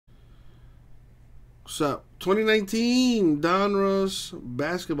What's up? 2019 Donruss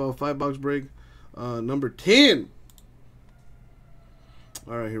basketball 5-box break, number 10.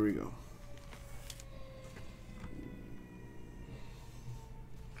 All right, here we go.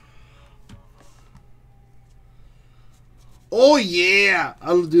 Oh yeah,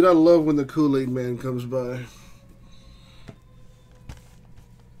 dude, I love when the Kool-Aid Man comes by.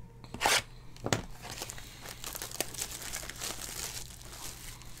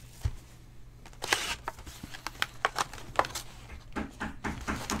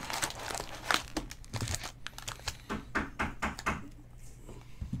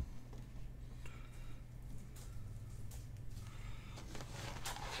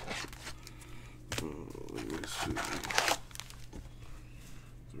 Let me see.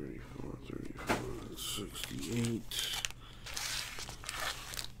 34, 68.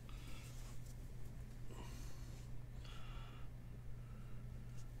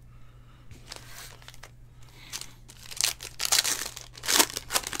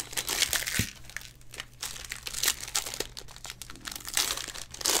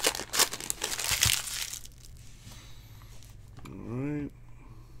 Alright.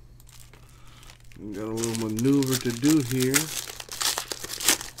 Got a little maneuver to do here.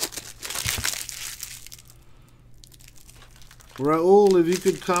 Raul, if you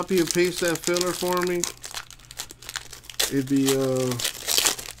could copy and paste that filler for me, it'd be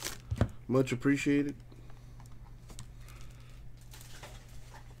much appreciated.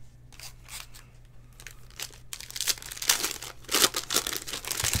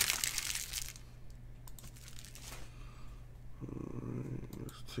 Alright,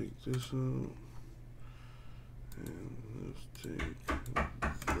 let's take this out. And let's take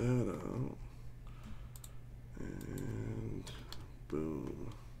that out. And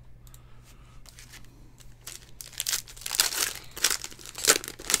boom.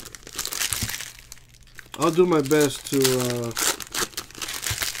 I'll do my best to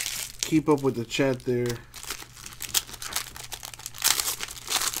keep up with the chat there.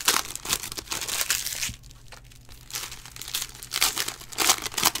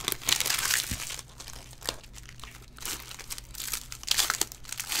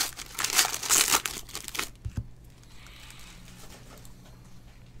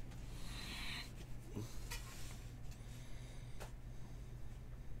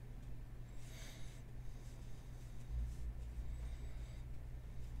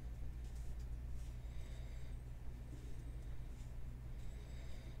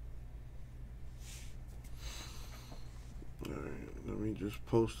 Let me just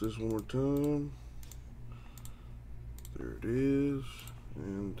post this one more time. There it is.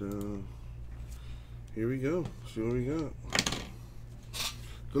 And here we go. See what we got.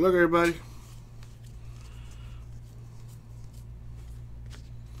 Good luck, everybody.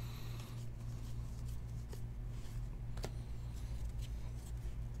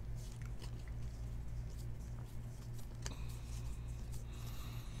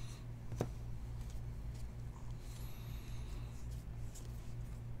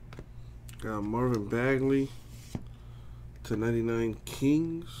 Got Marvin Bagley /99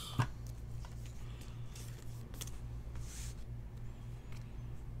 Kings.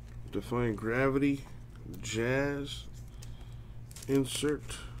 Defying Gravity Jazz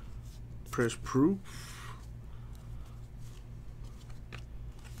insert. Press proof.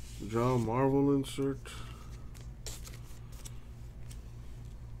 John Marvel insert.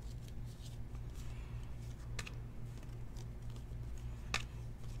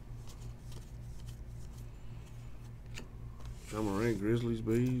 John Morant Grizzlies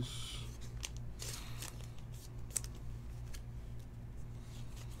base.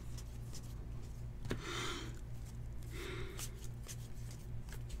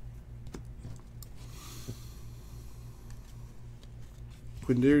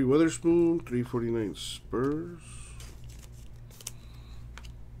 Quindary Weatherspoon, 349 Spurs.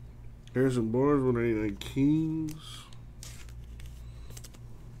 Harrison Barnes, 199 Kings.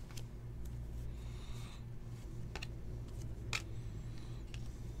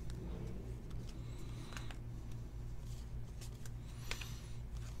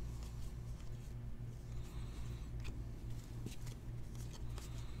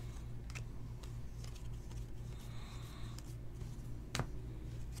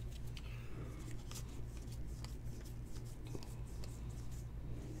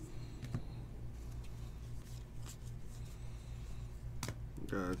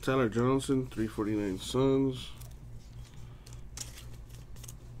 Tyler Johnson, 349 Suns.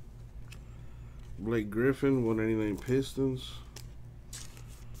 Blake Griffin, 199 Pistons.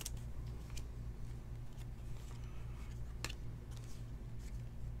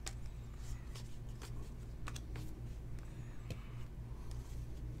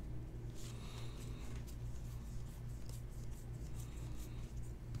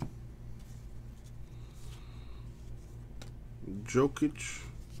 Jokic,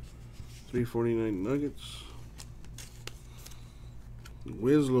 349 Nuggets.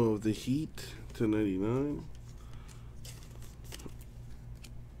 Winslow of the Heat, 299.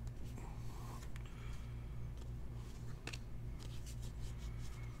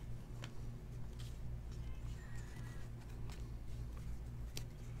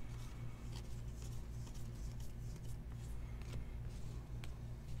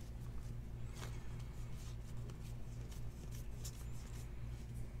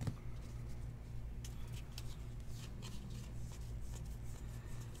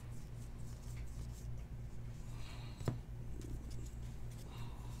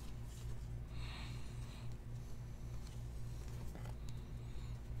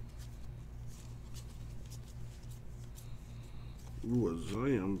 Ooh, a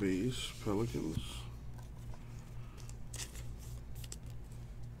Zion base, Pelicans.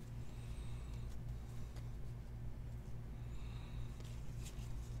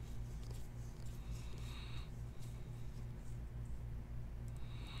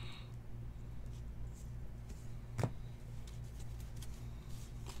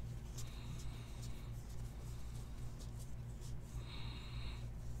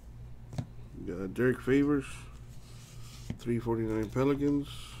 Got Derek Favors, 349 Pelicans.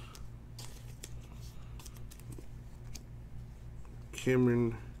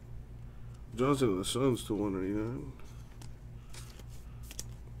 Cameron Johnson of the Suns to 199.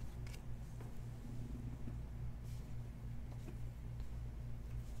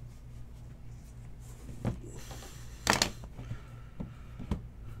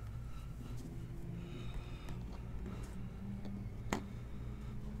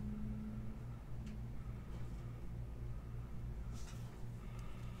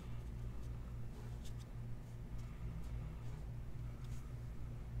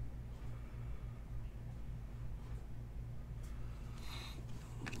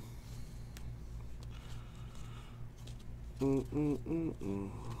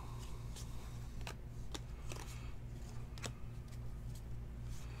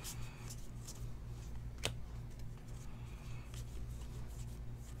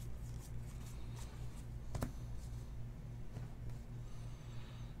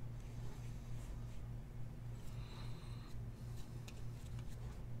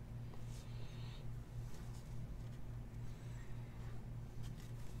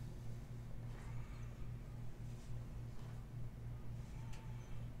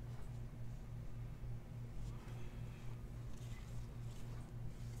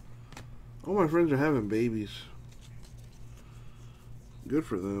 All my friends are having babies. Good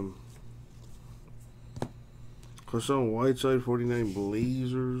for them. Hassan Whiteside, 49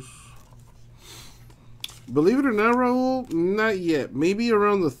 Blazers. Believe it or not, Raul, not yet. Maybe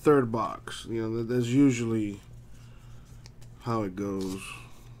around the third box. You know, that's usually how it goes.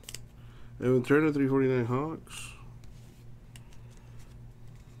 Evan Turner, 349 Hawks.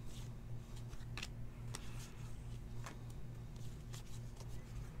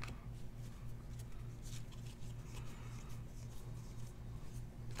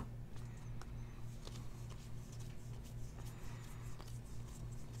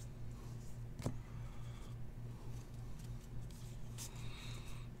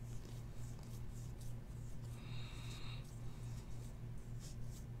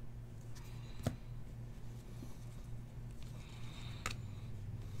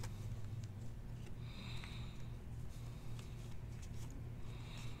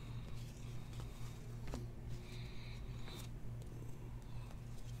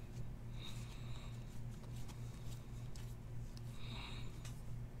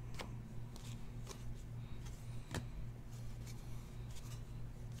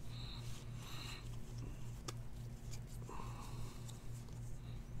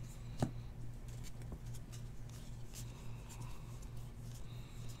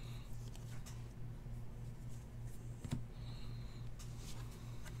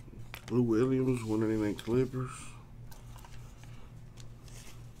 Lou Williams, 199 Clippers.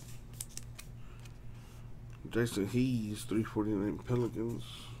 Jason Hayes, 349 Pelicans.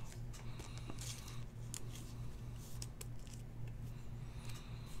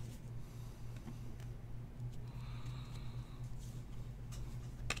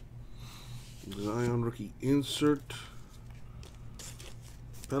 Zion rookie insert.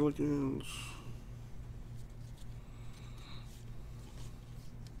 Pelicans.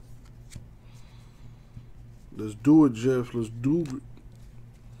 Let's do it, Jeff. Let's do it.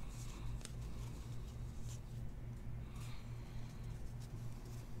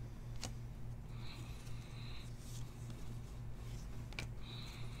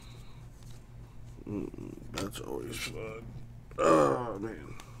 That's always fun. Oh,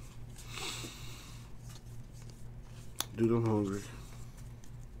 man. Dude, I'm hungry.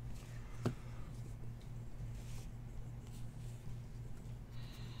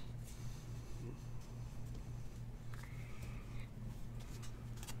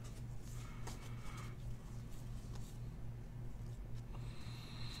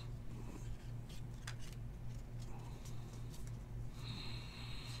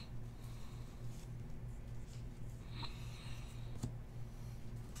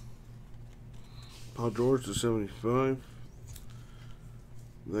 Paul George to 75.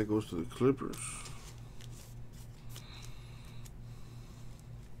 That goes to the Clippers.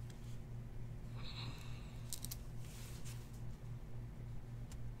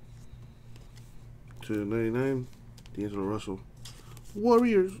 To 99, D'Angelo Russell.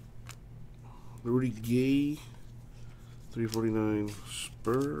 Warriors. Rudy Gay. 349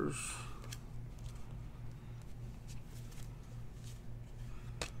 Spurs.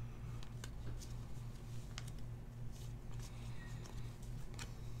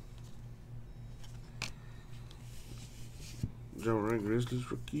 John Ryan Grizzlies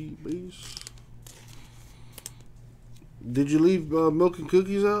rookie base. Did you leave milk and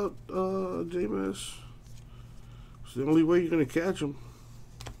cookies out, J-Mass? It's the only way you're going to catch them.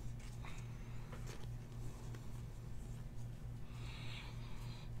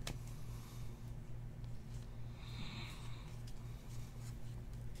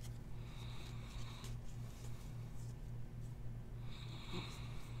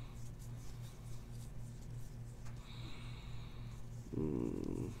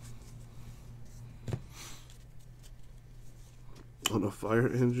 On a fire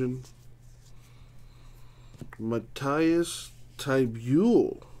engine. Matthias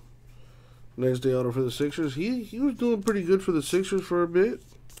Tybule. Next day auto for the Sixers. He was doing pretty good for the Sixers for a bit.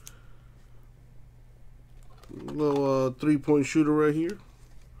 Little 3-point shooter right here.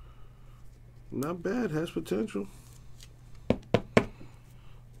 Not bad. Has potential.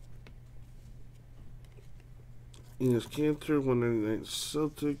 Enes Kanter, 199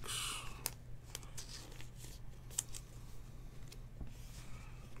 Celtics.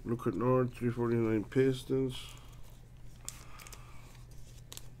 Luke Kennard, 349 Pistons.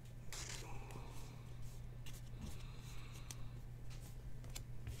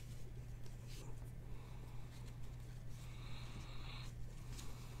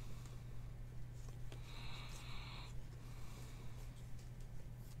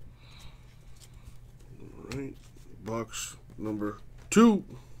 All right, box number 2.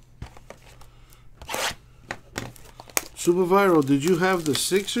 Super Viral, did you have the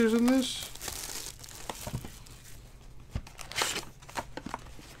Sixers in this?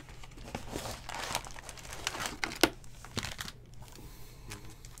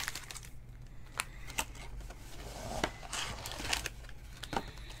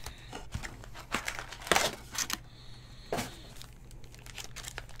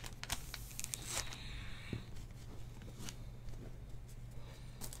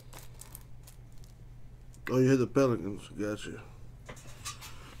 Oh, you had the Pelicans. Gotcha.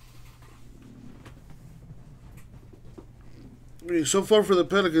 I mean, so far for the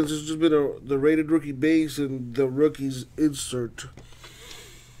Pelicans, it's just been the rated rookie base and the rookies insert.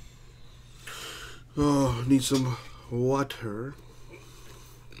 Oh, need some water.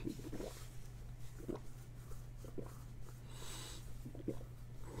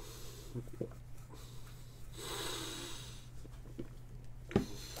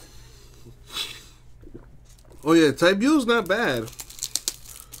 Oh yeah, Tybule's not bad.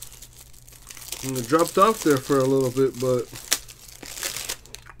 It dropped off there for a little bit, but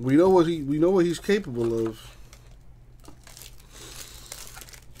we know what he's capable of.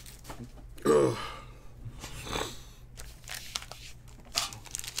 Ugh.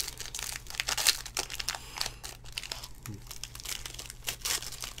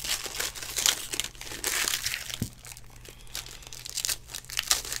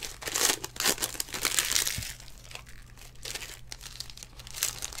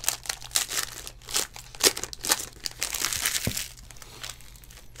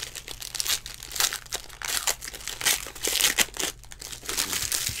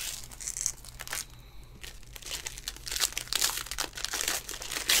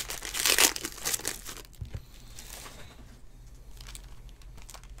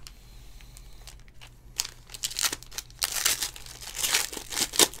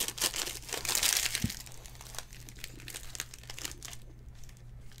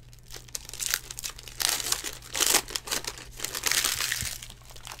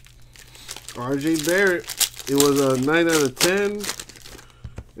 RJ Barrett, it was a 9 out of 10,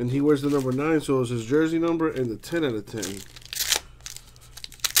 and he wears the number 9, so it's his jersey number and the 10 out of 10.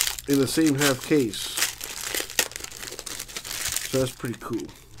 in the same half case. So that's pretty cool.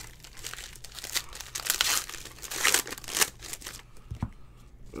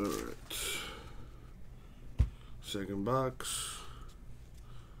 Alright. Second box.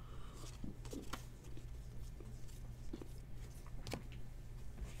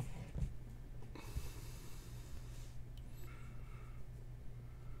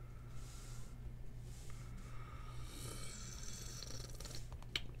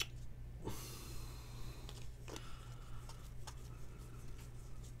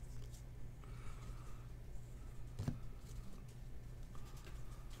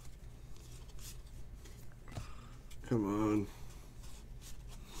 Come on.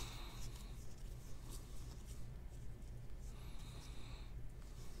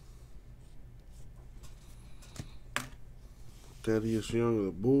 Thaddeus Young of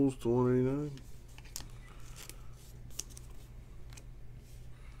the Bulls to 189.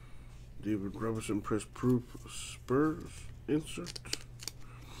 David Robinson press proof Spurs insert.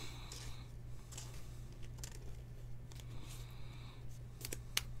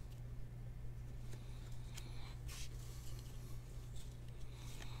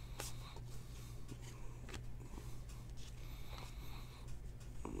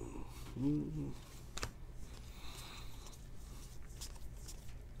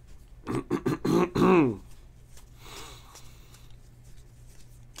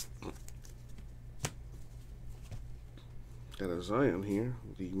 Got a Zion here,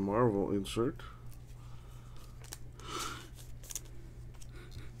 the Marvel insert.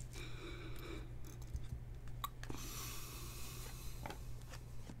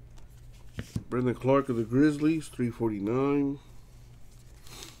 Brendan Clark of the Grizzlies, 349.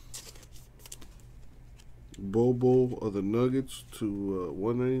 Bobo of the Nuggets to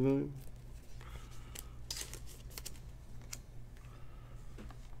 199.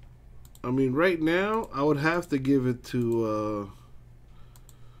 I mean, right now, I would have to give it to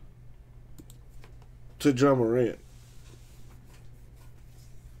Ja Morant.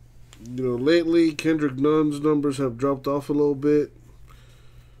 You know, lately, Kendrick Nunn's numbers have dropped off a little bit.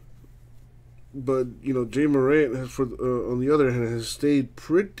 But, you know, Ja Morant, has, on the other hand, has stayed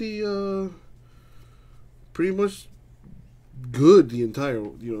pretty much good the entire,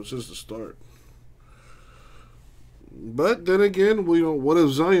 you know, since the start. But then again, you know, what if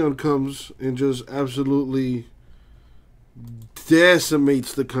Zion comes and just absolutely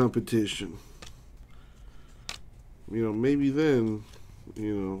decimates the competition? You know, maybe then,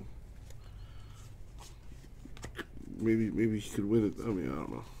 you know, maybe he could win it. I mean, I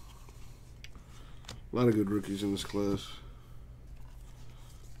don't know. A lot of good rookies in this class.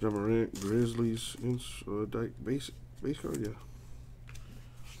 Ja Morant, Grizzlies, base card, yeah.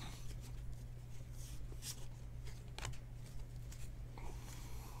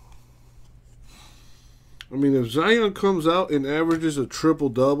 I mean, if Zion comes out and averages a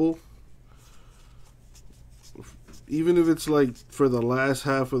triple-double, even if it's like for the last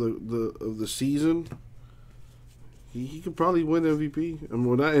half of the season, he could probably win MVP. I mean,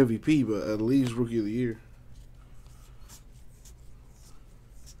 well, not MVP, but at least Rookie of the Year.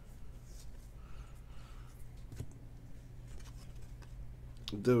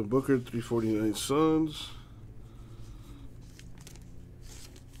 Devin Booker, 349 Suns.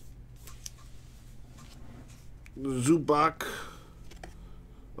 Zubac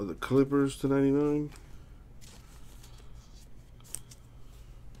of the Clippers to 99.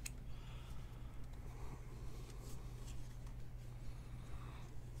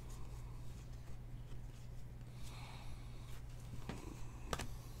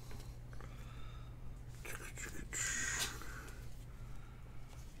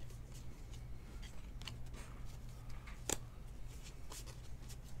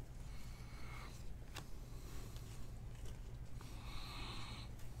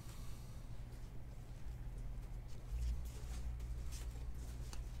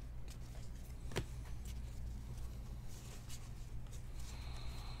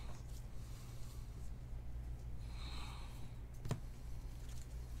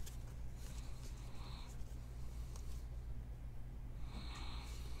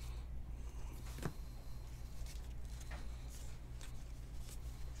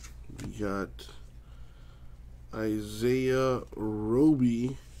 We got Isaiah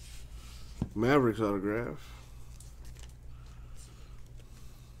Roby, Mavericks autograph.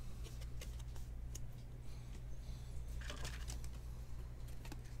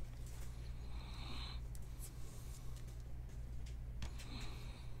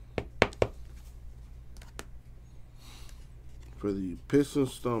 For the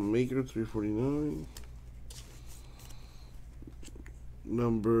Pistons, Stomp Maker, 349.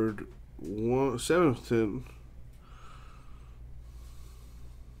 numbered 7/10.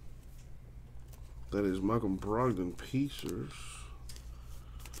 That is Malcolm Brogdon Pacers.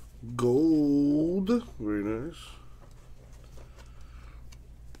 Gold. Very nice.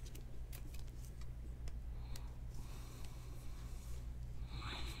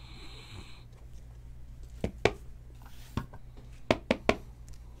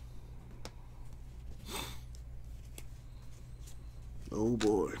 Oh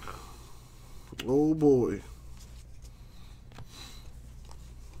boy. Oh boy.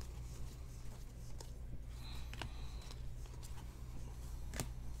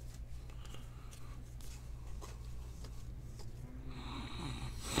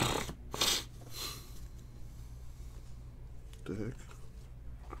 The heck?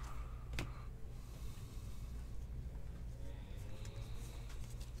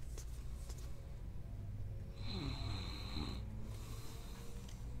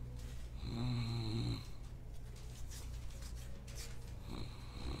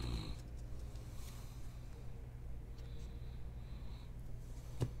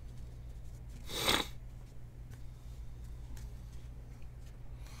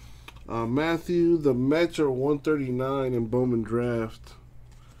 Matthew, the Mets are 139 in Bowman draft.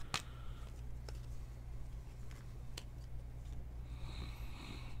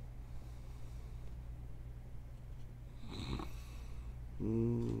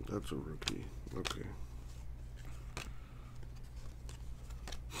 That's a rookie. Okay.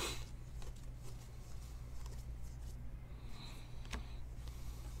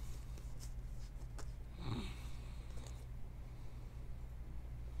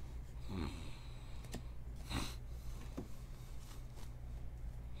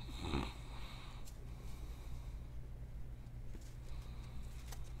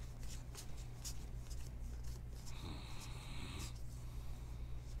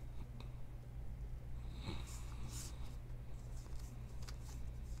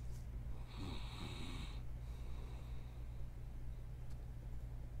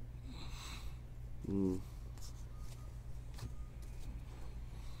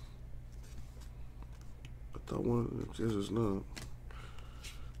 I thought one. This is not.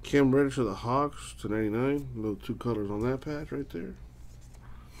 Cam Reddish of the Hawks to 99. Little two colors on that patch right there.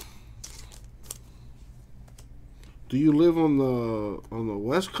 Do you live on the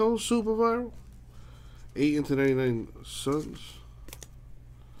West Coast, Super Viral? 8 into 99 Suns.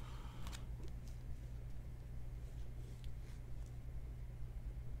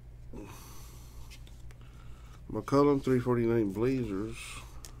 McCollum 349 Blazers.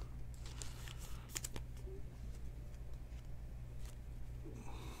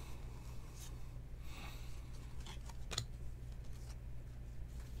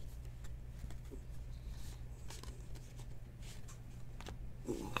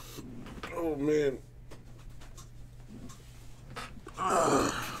 Oh man.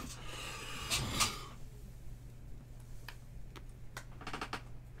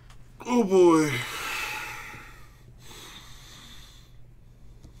 Oh boy.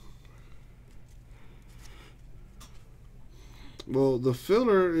 Well, the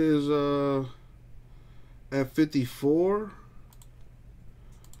filler is at 54.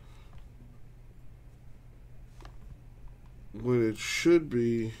 When it should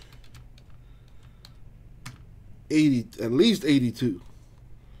be 80, at least 82.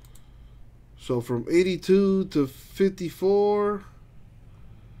 So from 82 to 54,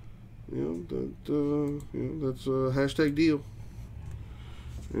 that's a hashtag deal.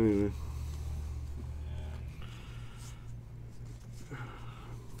 Anyway.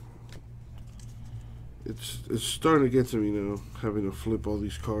 It's starting to get to me now, having to flip all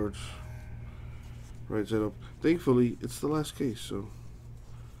these cards. Right side up. Thankfully, it's the last case, so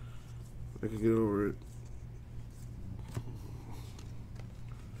I can get over it.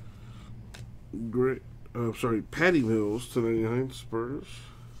 Great. Sorry, Patty Mills to 99 Spurs.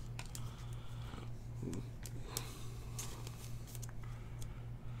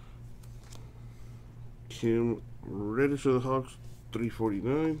 Cam Reddish of the Hawks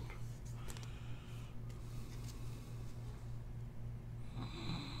 349.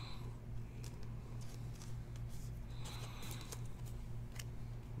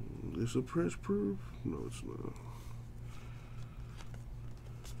 Is a press proof? No, it's not.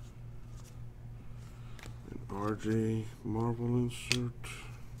 An RJ Marvel insert.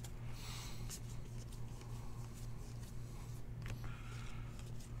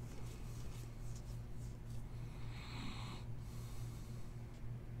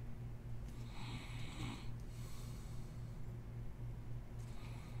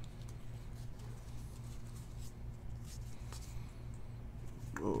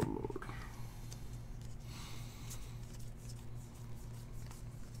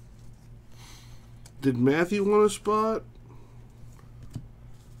 Did Matthew want a spot?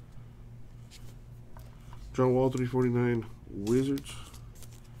 John Wall, 349, Wizards.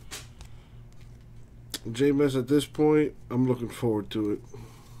 J-Mess, at this point, I'm looking forward to it.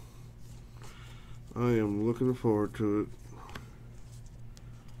 I am looking forward to it.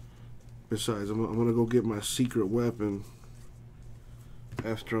 Besides, I'm going to go get my secret weapon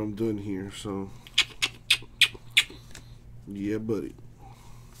after I'm done here, so yeah, buddy.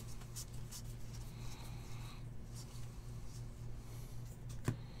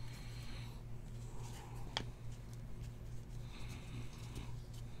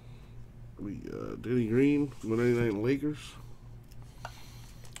 Danny Green, 199 Lakers.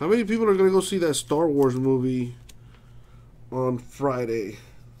 How many people are going to go see that Star Wars movie on Friday?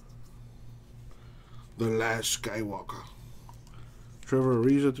 The Last Skywalker. Trevor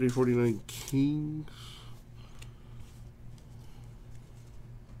Ariza, 349 Kings.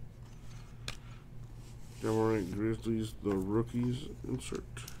 Jamorant Grizzlies, the rookies insert.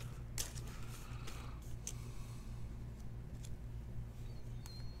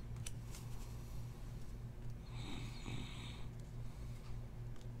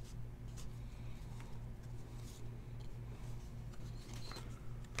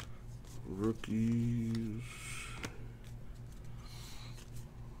 Rookies.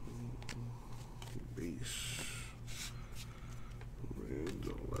 Base. And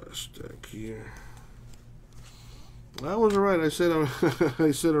the last stack here. I was right. I said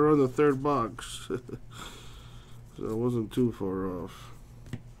I said around the third box, so I wasn't too far off.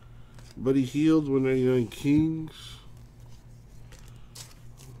 Buddy Hield, 199 Kings.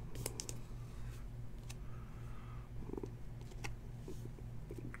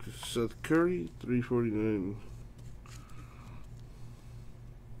 Seth Curry, 349.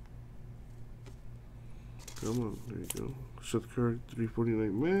 Come on, there you go. Seth Curry,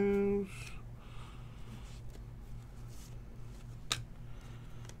 349 Mavs.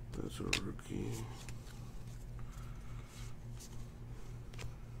 That's a rookie.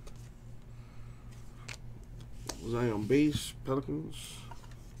 Zion base, Pelicans.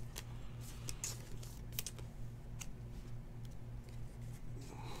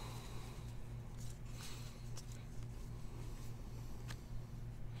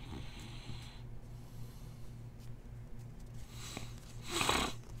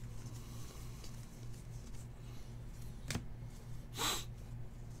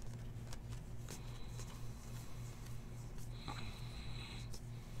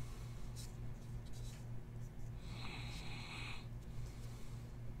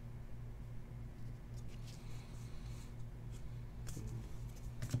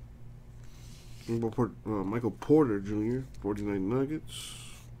 Michael Porter Jr., 49 Nuggets.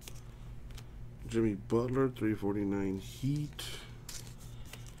 Jimmy Butler, 349 Heat.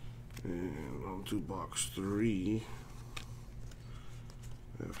 And on to box 3.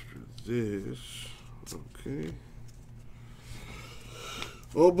 After this, okay.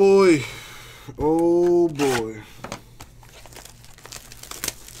 Oh boy. Oh boy.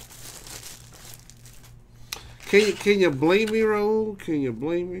 Can you blame me, Raul? Can you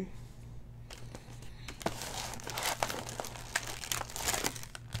blame me?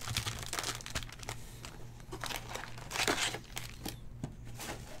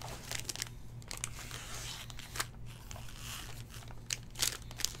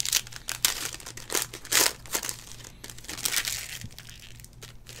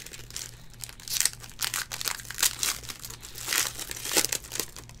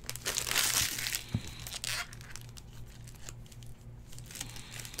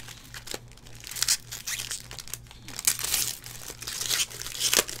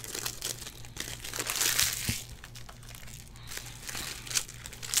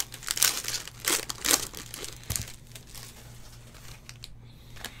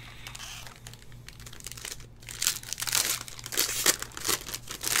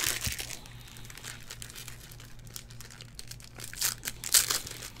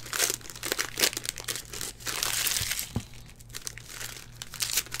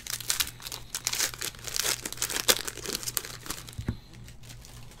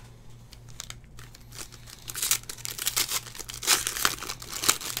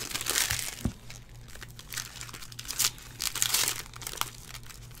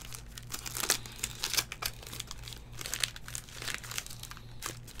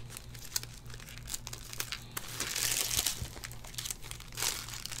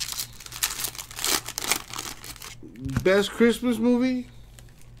 Best Christmas movie?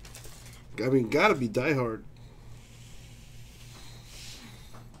 I mean, gotta be Die Hard.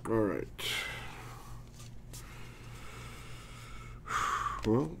 Alright.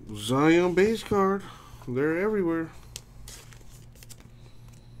 Well, Zion base card. They're everywhere.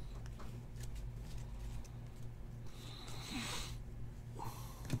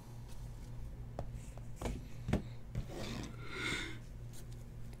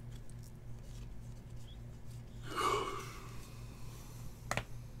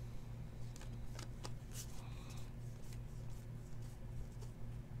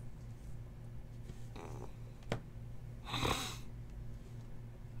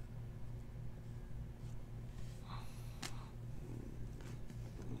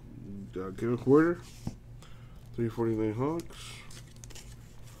 Kevin Porter, 349 Hawks.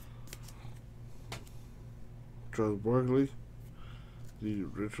 Charles Barkley, the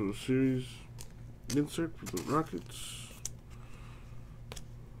Retro Series insert for the Rockets.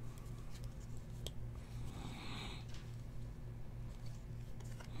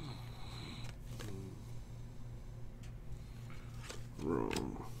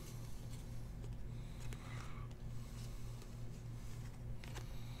 Rome.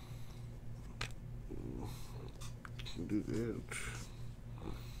 Do that.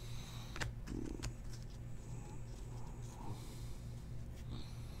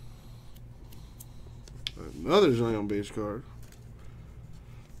 Another Zion base card.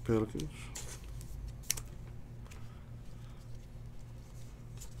 Pelicans.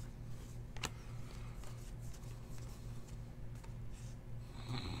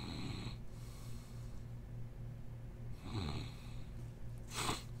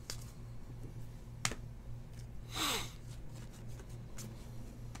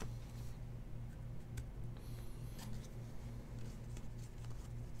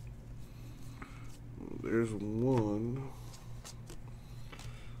 There's one.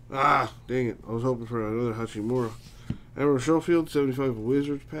 Ah, dang it. I was hoping for another Hachimura. Emerald Schofield, 75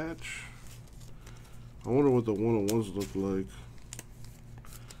 Wizards patch. I wonder what the one-on-ones look like.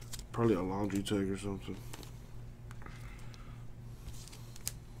 Probably a laundry tag or something.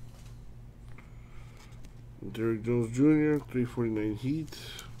 Derrick Jones Jr., 349 Heat.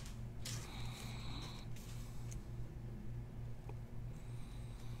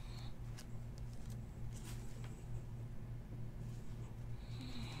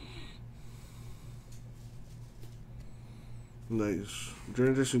 Nice.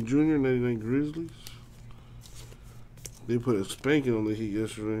 Jaren Jackson Jr., 99 Grizzlies. They put a spanking on the Heat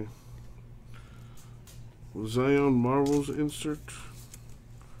yesterday. Zion Marvels insert.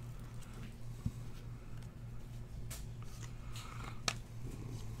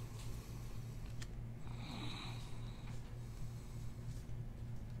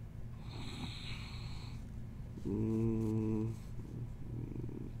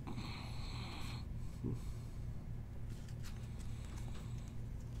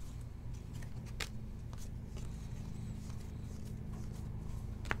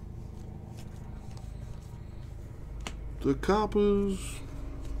 The Coppers.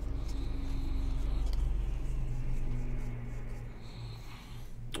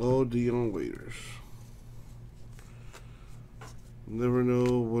 Oh, Dion Waiters. Never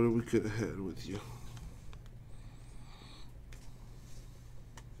know what we could have had with you.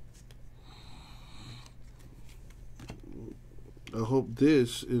 I hope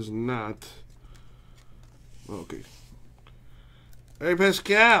this is not. Okay. Hey,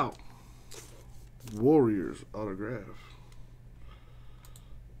 Pascal. Warriors autograph.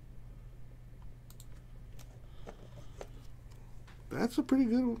 That's a pretty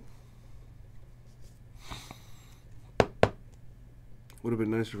good one. Would have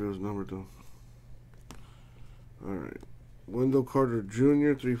been nicer if it was numbered though. Alright. Wendell Carter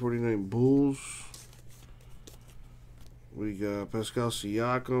Jr., 349 Bulls. We got Pascal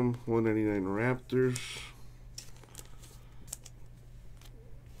Siakam, 199 Raptors.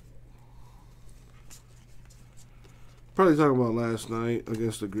 Probably talking about last night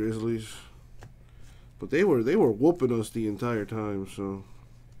against the Grizzlies. But they were whooping us the entire time, so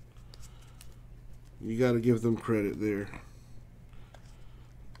you got to give them credit there.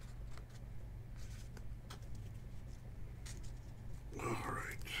 All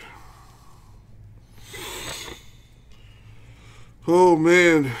right. Oh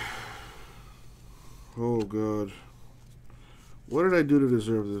man. Oh God. What did I do to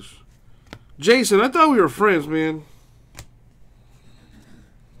deserve this? Jason, I thought we were friends, man.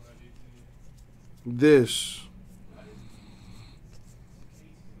 This.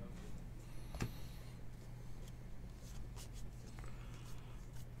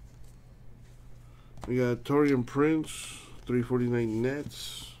 We got Taurean Prince, 349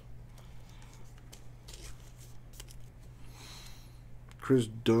 Nets. Chris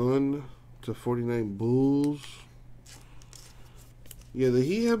Dunn to 49 Bulls. Yeah, the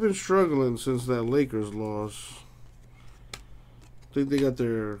Heat have been struggling since that Lakers loss. I think they got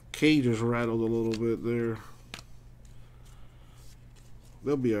their cages rattled a little bit there.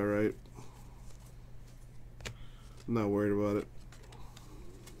 They'll be all right. I'm not worried about it.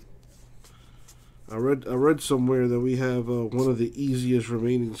 I read somewhere that we have one of the easiest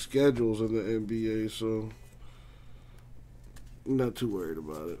remaining schedules in the NBA, so I'm not too worried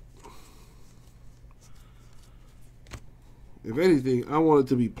about it. If anything, I want it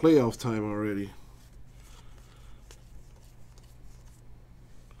to be playoff time already.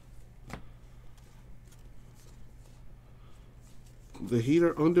 The Heat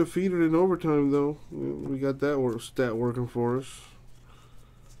are undefeated in overtime, though. We got that stat working for us.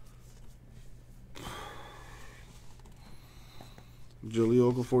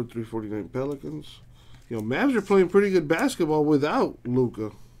 Jahlil Okafor, 349 Pelicans. You know, Mavs are playing pretty good basketball without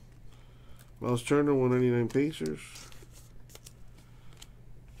Luka. Miles Turner, 199 Pacers.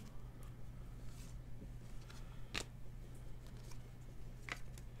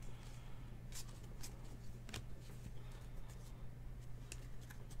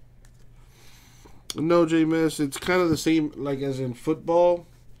 No, J-Mess, it's kind of the same like as in football.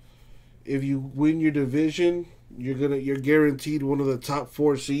 If you win your division, you're guaranteed one of the top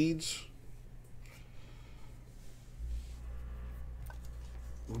 4 seeds.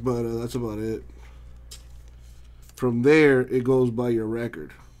 But that's about it. From there, it goes by your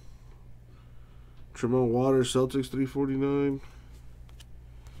record. Tremont Waters, Celtics, 349.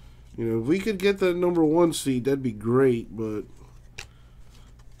 You know, if we could get the number 1 seed, that'd be great, but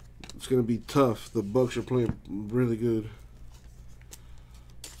it's going to be tough. The Bucks are playing really good.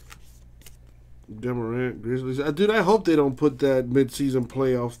 Demorant, Grizzlies. Dude, I hope they don't put that mid-season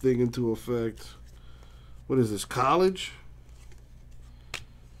playoff thing into effect. What is this, college?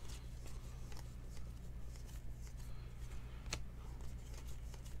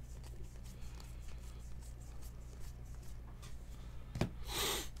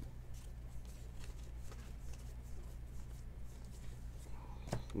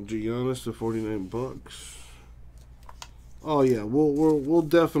 Giannis to 49 bucks. Oh yeah, we'll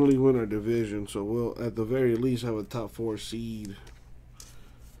definitely win our division, so we'll at the very least have a top 4 seed.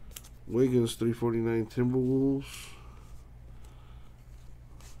 Wiggins 349 Timberwolves.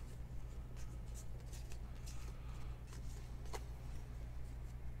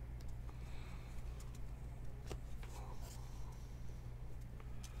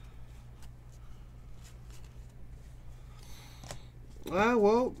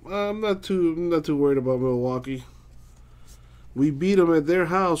 Well, I'm not too worried about Milwaukee. We beat them at their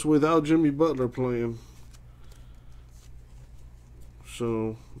house without Jimmy Butler playing.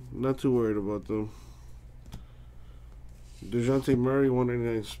 So, not too worried about them. DeJounte Murray,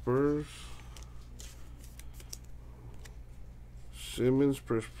 199 Spurs. Simmons,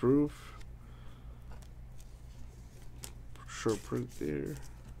 press proof. Short print there.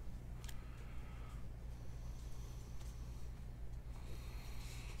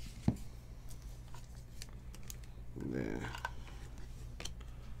 Nah.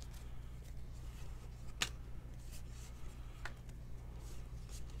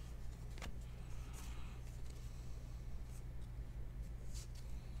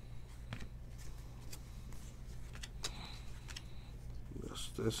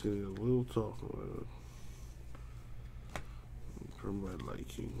 That's getting a little talking about for my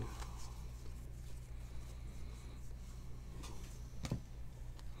liking.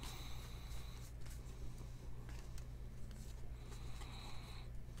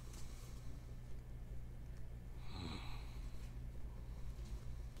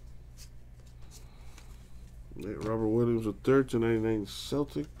 Robert Williams, a third to 99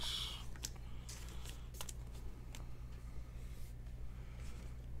 Celtics.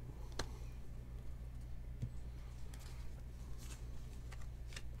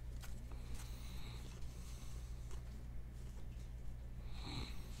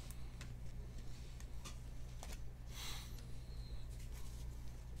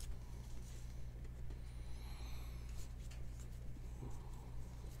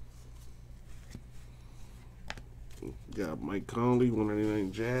 Got Mike Conley,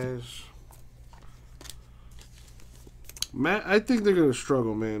 199 Jazz. Matt, I think they're gonna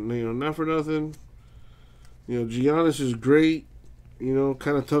struggle, man. You know, not for nothing. You know, Giannis is great. You know,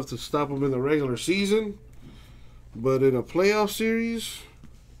 kind of tough to stop him in the regular season, but in a playoff series,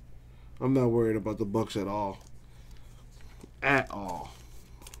 I'm not worried about the Bucks at all. At all.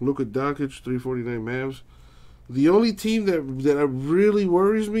 Luka Doncic, 349 Mavs. The only team that really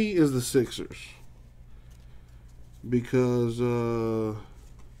worries me is the Sixers. Because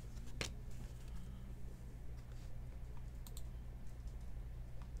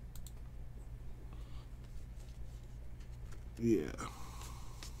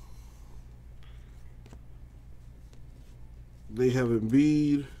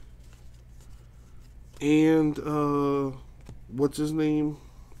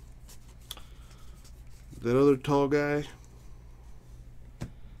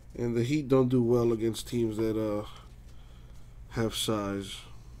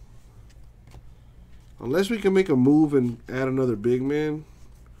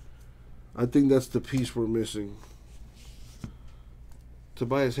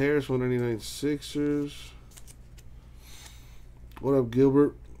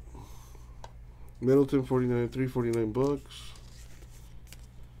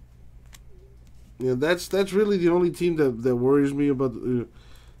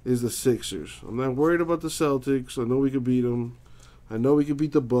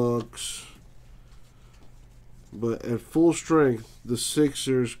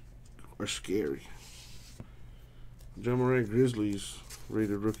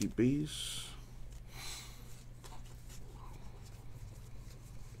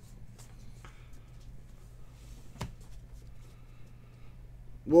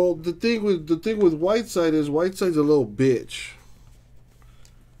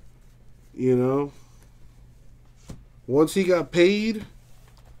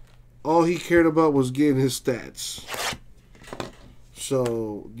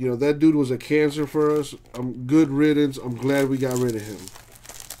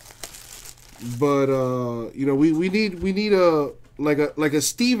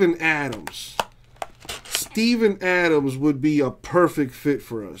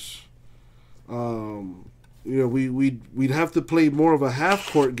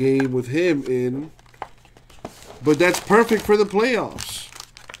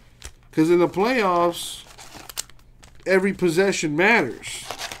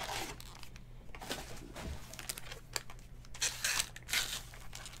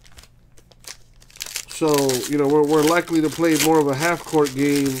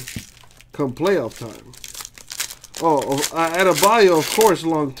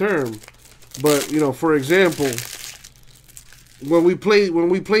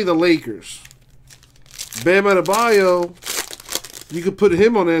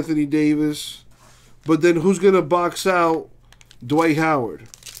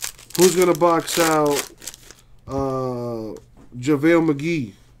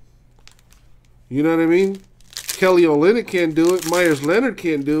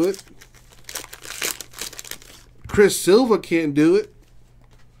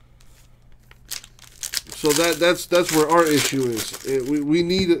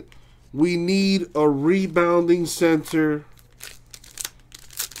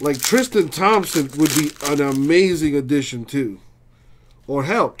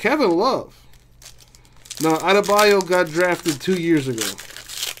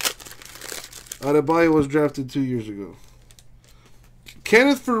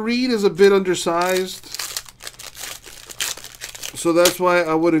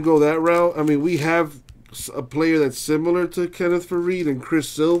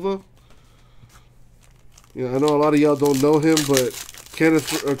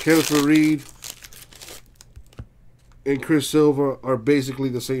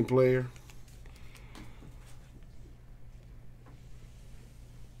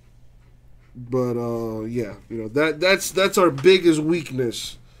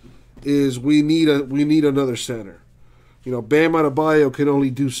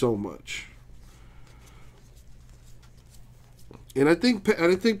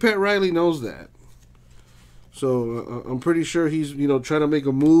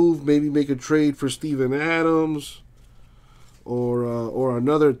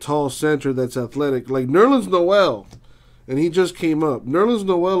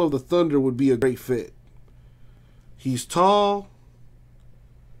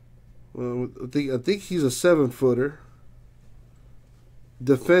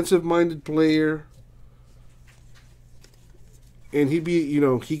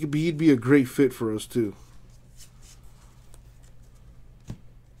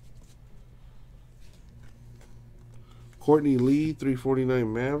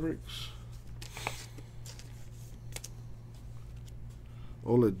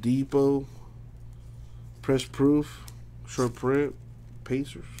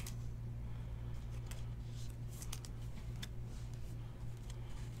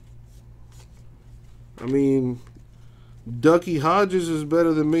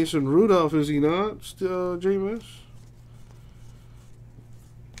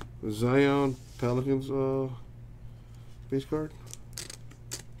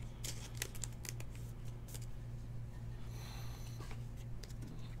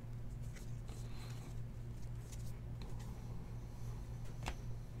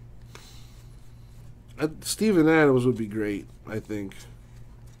Steven Adams would be great, I think.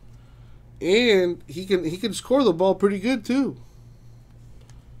 And he can score the ball pretty good too.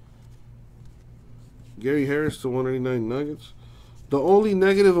 Gary Harris to 189 Nuggets. The only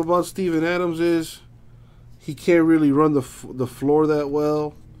negative about Steven Adams is he can't really run the floor that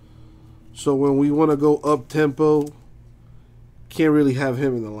well. So when we want to go up tempo, can't really have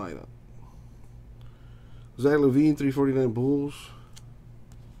him in the lineup. Zach LaVine, 349 Bulls.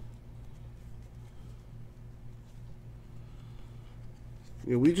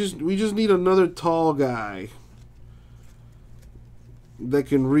 Yeah, we just need another tall guy that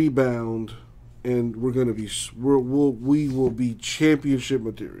can rebound, and we will be championship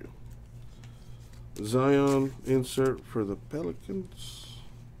material. Zion insert for the Pelicans.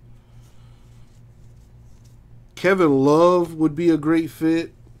 Kevin Love would be a great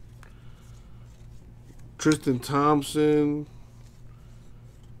fit. Tristan Thompson.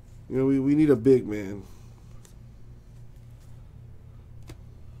 You know, we need a big man.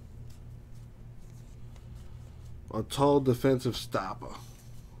 A tall defensive stopper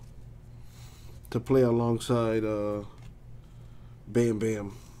to play alongside Bam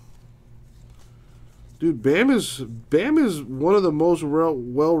Bam. Dude, Bam is one of the most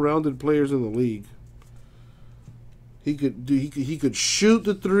well-rounded players in the league. He could shoot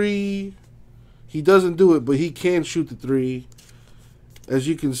the three. He doesn't do it, but he can shoot the three. As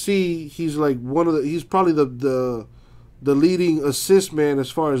you can see, he's like he's probably the leading assist man as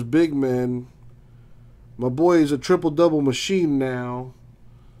far as big men. My boy is a triple-double machine now.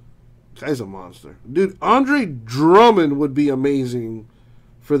 Guy's a monster. Dude, Andre Drummond would be amazing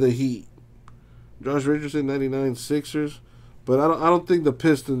for the Heat. Josh Richardson, 99 Sixers. But I don't think the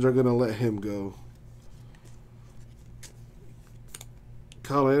Pistons are going to let him go.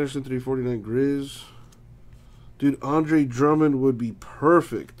 Kyle Anderson, 349 Grizz. Dude, Andre Drummond would be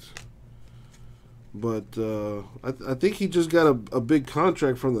perfect. But I think he just got a big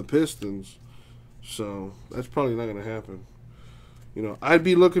contract from the Pistons. So that's probably not going to happen. You know, I'd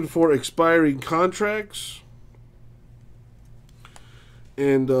be looking for expiring contracts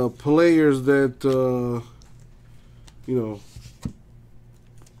and players that, you know,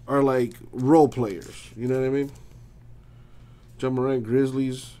 are like role players. You know what I mean? John Morant,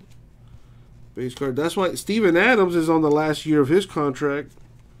 Grizzlies, base card. That's why Steven Adams is on the last year of his contract.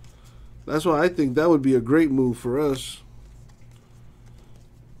 That's why I think that would be a great move for us.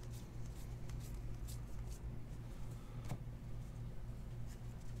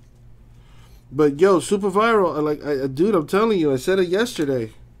 But yo, super viral. Dude, I'm telling you, I said it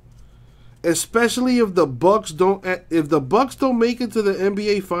yesterday. Especially if the Bucks don't make it to the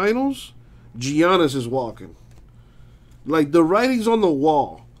NBA Finals, Giannis is walking. Like, the writing's on the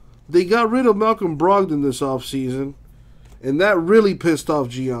wall. They got rid of Malcolm Brogdon this offseason, and that really pissed off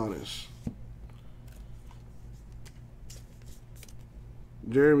Giannis.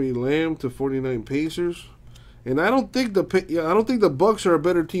 Jeremy Lamb to 49 Pacers. And I don't think the Bucks are a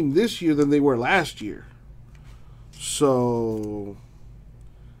better team this year than they were last year. So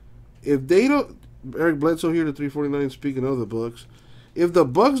if they don't, Eric Bledsoe here to 349. Speaking of the Bucks, if the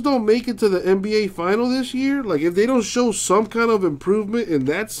Bucks don't make it to the NBA final this year, like if they don't show some kind of improvement in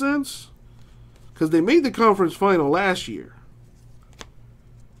that sense, because they made the conference final last year.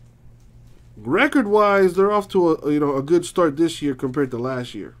 Record-wise, they're off to a good start this year compared to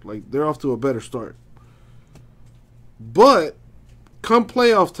last year. Like, they're off to a better start. But come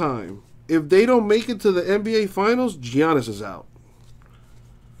playoff time, if they don't make it to the NBA Finals, Giannis is out.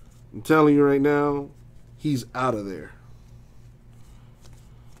 I'm telling you right now, he's out of there.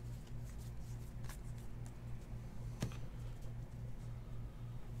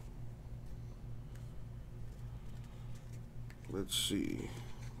 Let's see.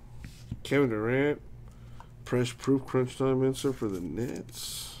 Kevin Durant, press proof crunch time insert for the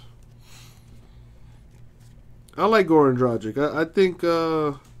Nets. I like Goran Dragic. I think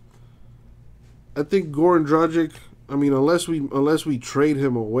Goran Dragic. I mean, unless we trade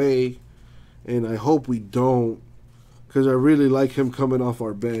him away, and I hope we don't, because I really like him coming off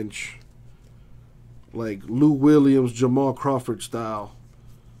our bench, like Lou Williams, Jamal Crawford style.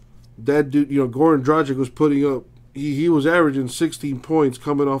 That dude, Goran Dragic was putting up. He was averaging 16 points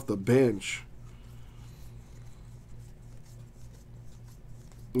coming off the bench.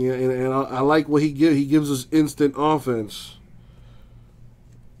 Yeah, and I like what he gives. He gives us instant offense.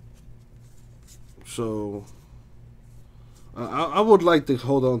 So I would like to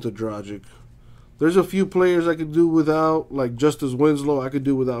hold on to Dragic. There's a few players I could do without, like Justice Winslow. I could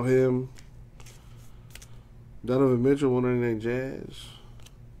do without him. Donovan Mitchell, 199 Jazz.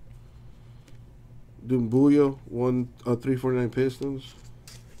 Dumbuya, 349 Pistons.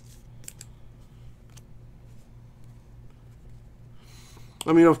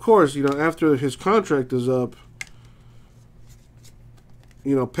 I mean, of course, you know, after his contract is up,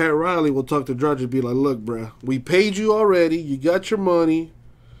 you know, Pat Riley will talk to Drudge and be like, look, bruh, we paid you already. You got your money.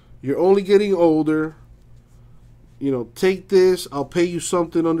 You're only getting older. You know, take this. I'll pay you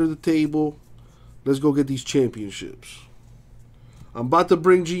something under the table. Let's go get these championships. I'm about to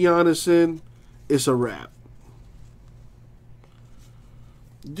bring Giannis in. It's a wrap.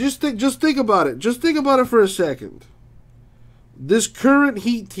 Just think about it. Just think about it for a second. This current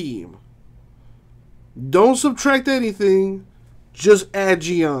Heat team, don't subtract anything. Just add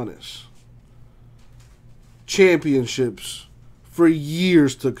Giannis. Championships for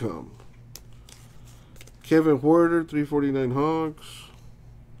years to come. Kevin Huerter, 349 Hawks.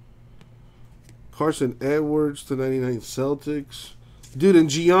 Carson Edwards, to 99 Celtics. Dude, and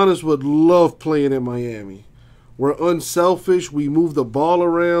Giannis would love playing in Miami. We're unselfish. We move the ball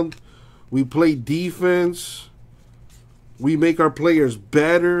around. We play defense. We make our players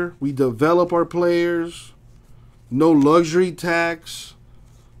better. We develop our players. No luxury tax.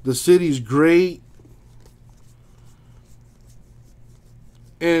 The city's great.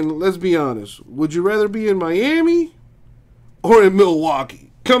 And let's be honest. Would you rather be in Miami or in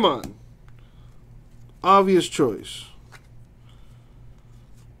Milwaukee? Come on. Obvious choice.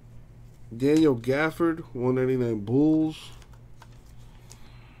 Daniel Gafford, 199 Bulls.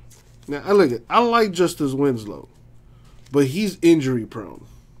 Now, I like Justice Winslow, but he's injury prone.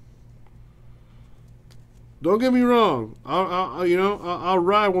 Don't get me wrong. I'll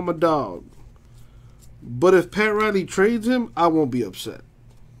ride with my dog. But if Pat Riley trades him, I won't be upset.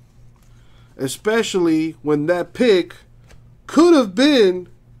 Especially when that pick could have been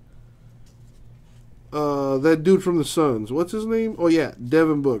that dude from the Suns. What's his name? Oh, yeah,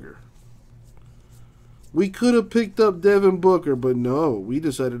 Devin Booker. We could have picked up Devin Booker, but no, we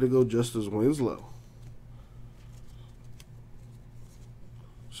decided to go Justice Winslow.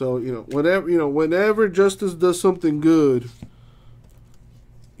 So, whenever Justice does something good,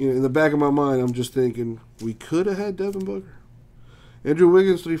 in the back of my mind, I'm just thinking, we could have had Devin Booker. Andrew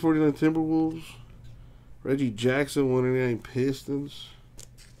Wiggins, 349 Timberwolves. Reggie Jackson, 199 Pistons.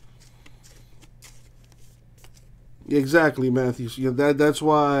 Exactly, Matthews. That's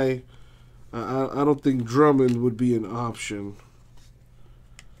why I don't think Drummond would be an option.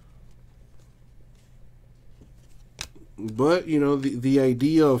 But, the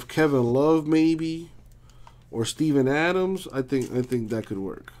idea of Kevin Love maybe or Steven Adams, I think that could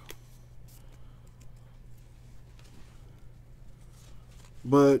work.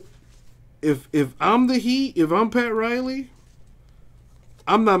 But if I'm the Heat, if I'm Pat Riley,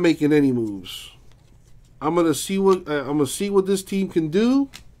 I'm not making any moves. I'm gonna see what this team can do,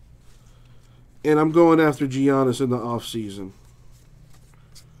 and I'm going after Giannis in the offseason.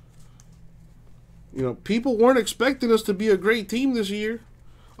 People weren't expecting us to be a great team this year.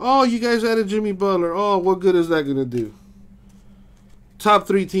 Oh, you guys added Jimmy Butler. Oh, what good is that gonna do? Top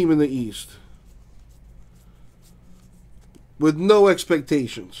 3 team in the East. With no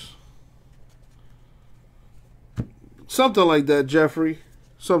expectations. Something like that, Jeffrey.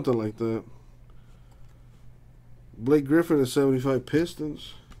 Something like that. Blake Griffin at 75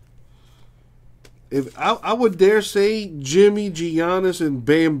 Pistons. If I would dare say Jimmy, Giannis, and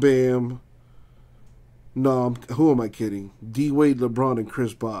Bam Bam. No, who am I kidding? D-Wade, LeBron, and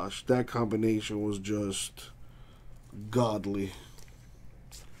Chris Bosh. That combination was just godly.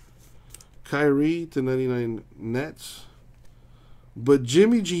 Kyrie to 99 Nets. But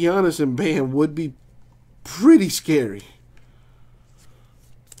Jimmy, Giannis, and Bam would be pretty scary.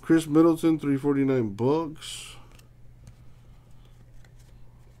 Chris Middleton, 349 Bucks.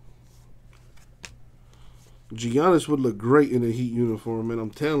 Giannis would look great in a Heat uniform, man.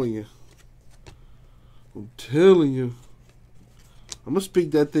 I'm telling you. I'm going to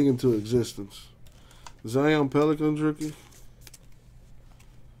speak that thing into existence. Zion Pelicans rookie.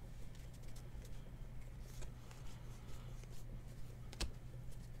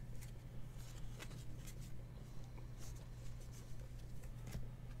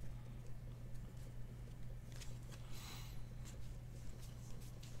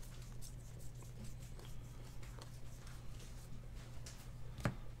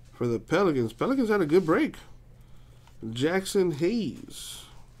 For the Pelicans had a good break. Jackson Hayes.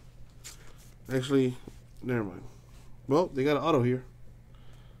 Actually, never mind. Well, they got an auto here.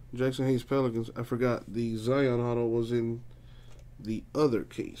 Jackson Hayes Pelicans. I forgot the Zion auto was in the other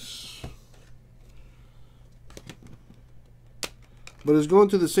case. But it's going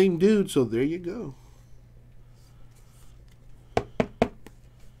to the same dude, so there you go.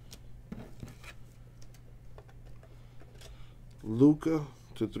 Luka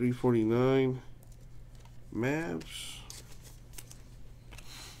to 349 Mavs.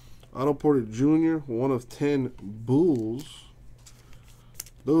 Otto Porter Jr., 1 of 10 Bulls.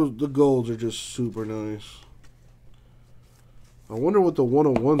 The golds are just super nice. I wonder what the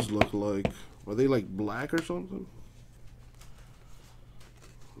 101s look like. Are they like black or something?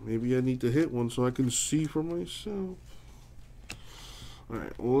 Maybe I need to hit one so I can see for myself.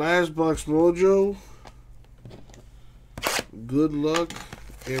 Alright, last box mojo. Good luck,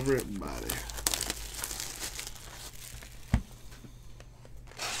 everybody.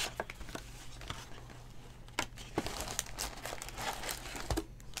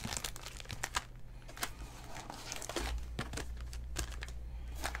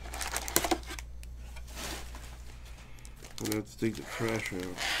 I'm gonna have to take the trash out.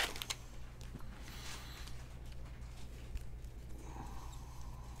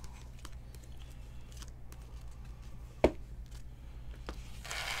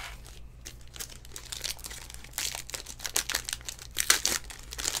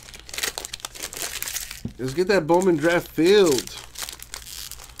 Let's get that Bowman draft filled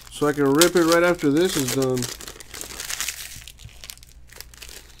so I can rip it right after this is done.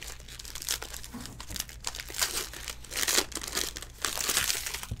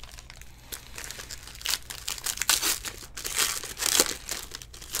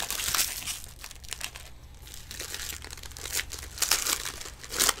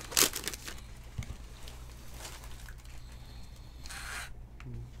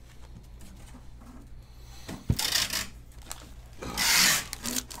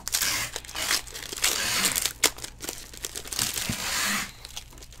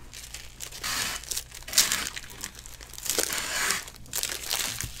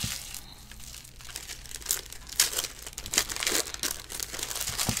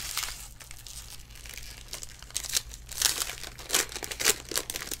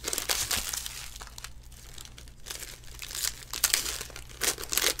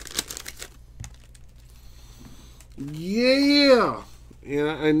 Yeah!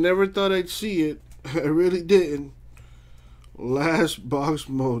 Yeah, I never thought I'd see it. I really didn't. Last box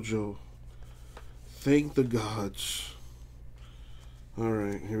mojo. Thank the gods.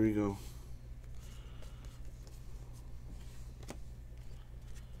 Alright, here we go.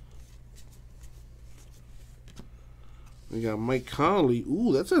 We got Mike Conley.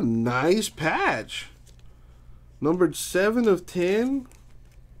 Ooh, that's a nice patch. Numbered 7 of 10.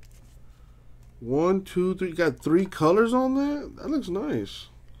 1, 2, 3. Got 3 colors on that? That looks nice.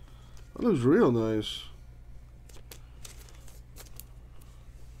 That looks real nice.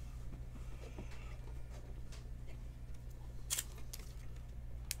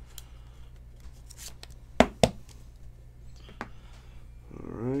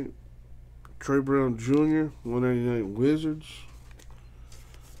 Alright. Troy Brown Jr., 199 Wizards.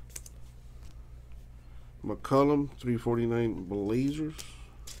 McCollum, 349 Blazers.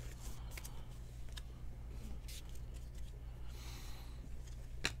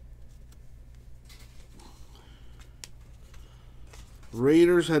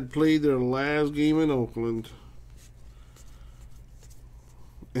 Raiders had played their last game in Oakland.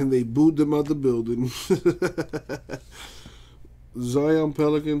 And they booed them out the building. Zion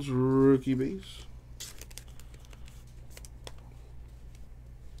Pelicans rookie base.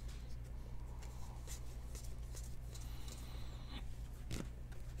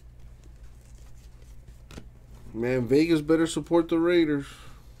 Man, Vegas better support the Raiders.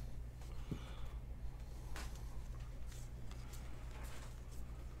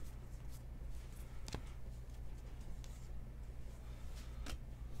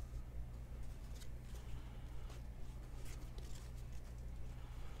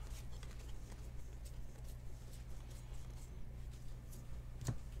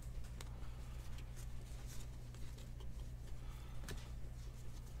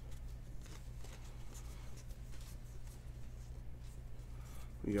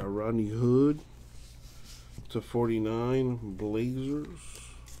 We got Rodney Hood /49 Blazers.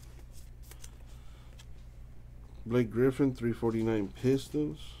 Blake Griffin 349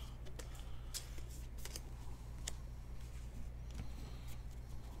 Pistons.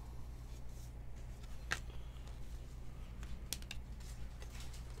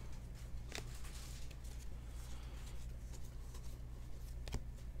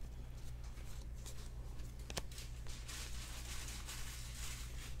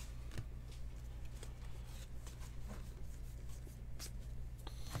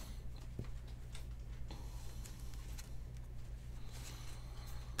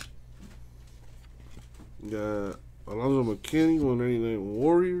 Got Alonzo McKinney, 199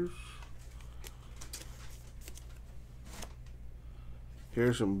 Warriors.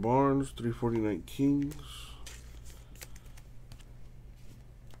 Harrison Barnes, 349 Kings.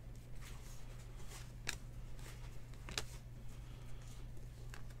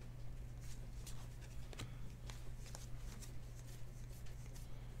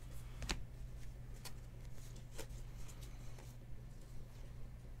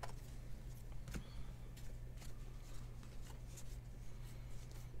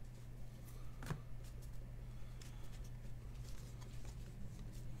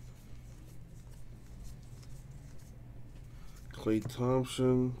 Klay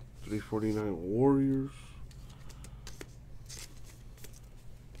Thompson, 349 Warriors.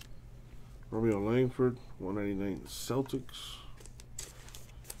 Romeo Langford, 199 Celtics.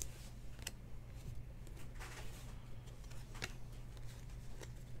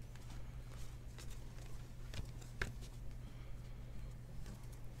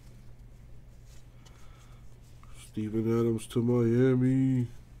 Steven Adams to Miami.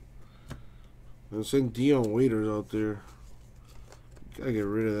 And send Dion Waiters out there. Gotta get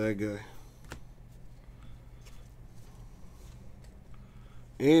rid of that guy.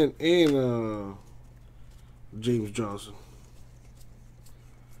 And James Johnson.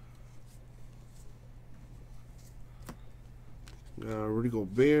 Rudy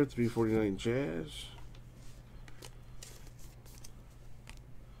Gobert, 349 Jazz.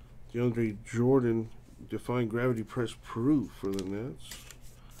 DeAndre Jordan, Defying Gravity Press Proof for the Nets.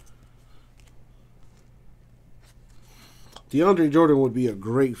 DeAndre Jordan would be a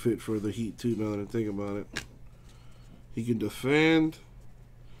great fit for the Heat too, now that I think about it. He can defend,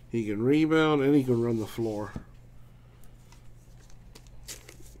 he can rebound, and he can run the floor.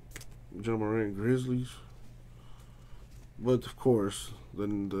 John Morant, Grizzlies. But of course, the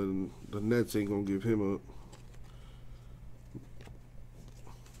Nets ain't gonna give him up.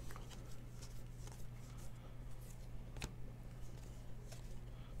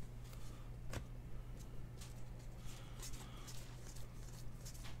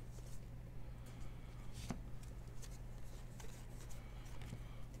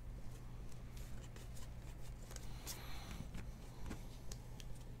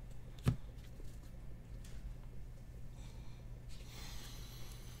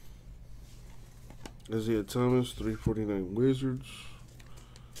 Isaiah Thomas, 349 Wizards.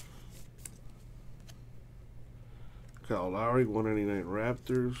 Kyle Lowry, 199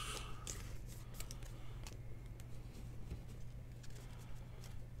 Raptors.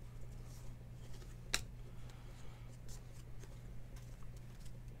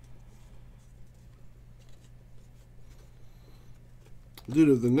 Dude,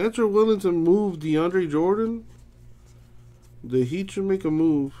 if the Nets are willing to move DeAndre Jordan, the Heat should make a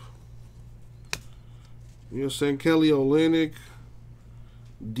move. You know, send Kelly Olynyk,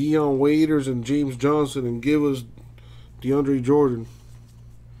 Dion Waiters, and James Johnson, and give us DeAndre Jordan.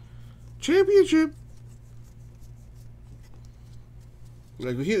 Championship.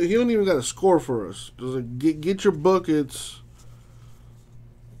 Like he don't even got to score for us. Just like get your buckets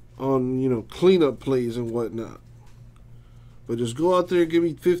on, you know, cleanup plays and whatnot. But just go out there, give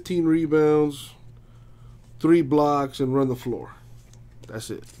me 15 rebounds, 3 blocks, and run the floor. That's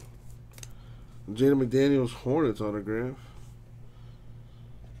it. Jaden McDaniels Hornets autograph.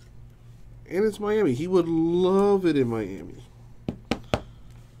 And it's Miami. He would love it in Miami.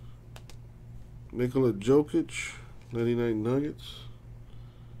 Nikola Jokic, 99 Nuggets.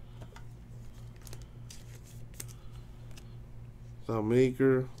 Thon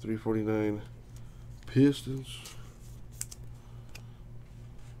Maker, 349 Pistons.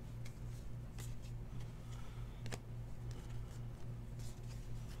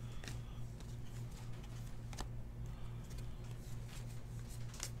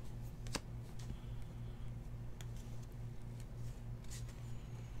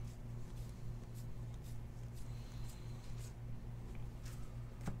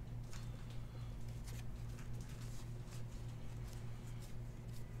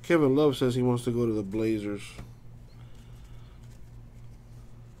 Kevin Love says he wants to go to the Blazers.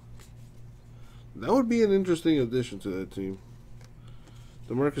 That would be an interesting addition to that team.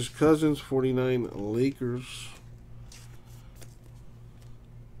 DeMarcus Cousins, 49 Lakers.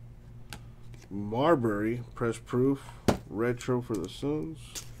 Marbury, press proof, retro for the Suns.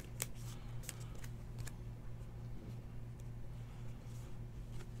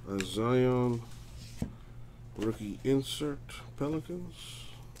 Zion, rookie insert, Pelicans.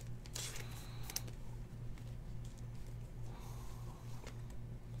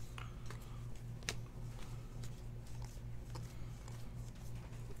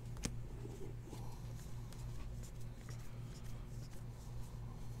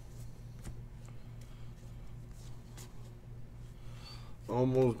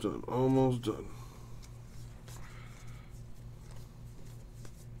 Almost done, almost done.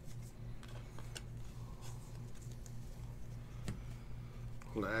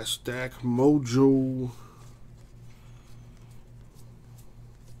 Last stack, Mojo.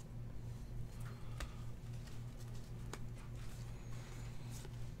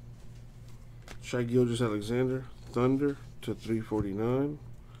 Shai Gilgeous-Alexander, Thunder to 349.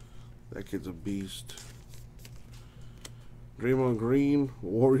 That kid's a beast. Draymond Green,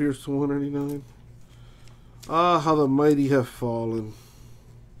 Warriors to 199. Ah, how the mighty have fallen.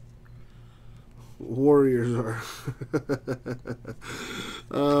 Warriors are.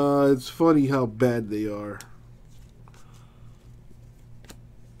 It's funny how bad they are.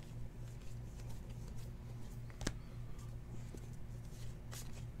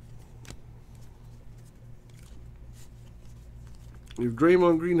 If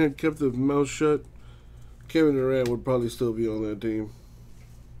Draymond Green had kept his mouth shut, Kevin Durant would probably still be on that team.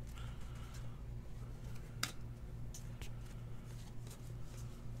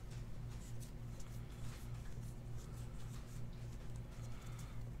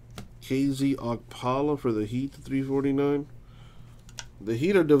 KZ Okpala for the Heat, 349. The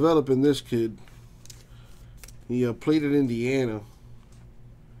Heat are developing this kid. He played at Indiana.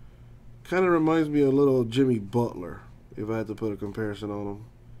 Kind of reminds me of a little Jimmy Butler, if I had to put a comparison on him.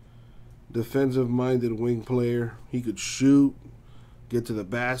 Defensive-minded wing player. He could shoot, get to the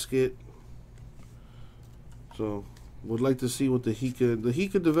basket. So, would like to see what the Heat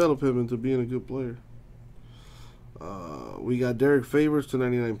could develop him into being a good player. We got Derek Favors to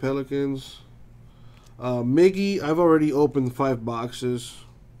 99 Pelicans. Miggy, I've already opened 5 boxes.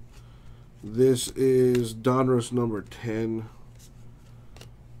 This is Donruss number 10.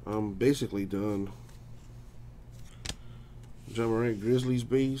 I'm basically done. Ja Morant Grizzlies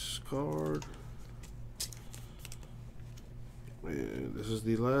base card. And this is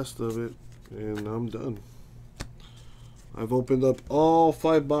the last of it. And I'm done. I've opened up all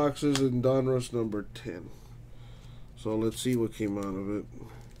 5 boxes in Donruss number 10. So let's see what came out of it.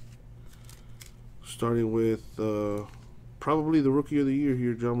 Starting with probably the Rookie of the Year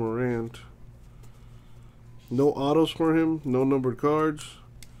here, Ja Morant. No autos for him, no numbered cards.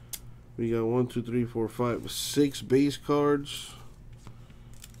 We got 1, 2, 3, 4, 5, 6 base cards.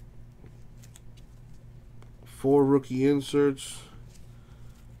 4 rookie inserts.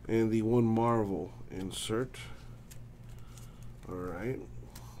 And the 1 Marvel insert. Alright.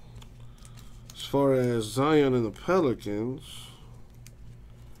 As far as Zion and the Pelicans,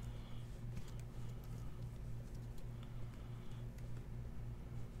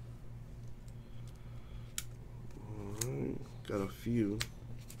 alright, got a few.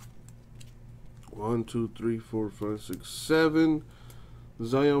 1, 2, 3, 4, 5, 6, 7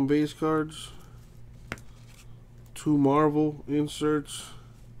 Zion base cards, 2 Marvel inserts,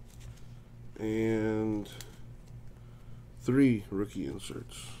 and 3 rookie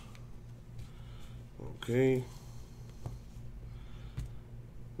inserts. Okay.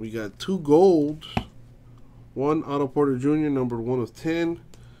 We got 2 gold. 1 Otto Porter Jr., number 1 of 10.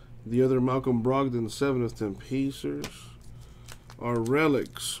 The other Malcolm Brogdon, 7 of 10 Pacers. Our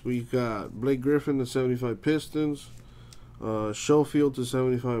relics, we got Blake Griffin to 75 Pistons. Schofield to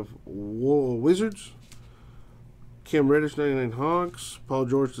 75 Wizards. Cam Reddish, 99 Hawks. Paul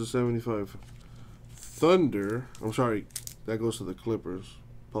George to 75 Thunder. I'm sorry, that goes to the Clippers.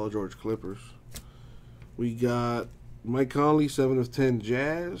 Paul George Clippers. We got Mike Conley, 7 of 10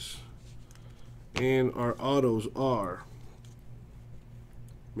 Jazz. And our autos are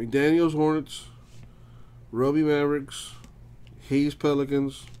McDaniels Hornets, Roby Mavericks, Hayes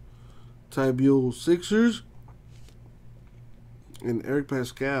Pelicans, Tybule Sixers, and Eric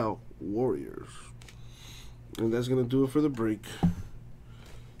Pascal Warriors. And that's going to do it for the break.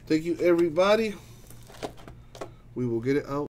 Thank you, everybody. We will get it out.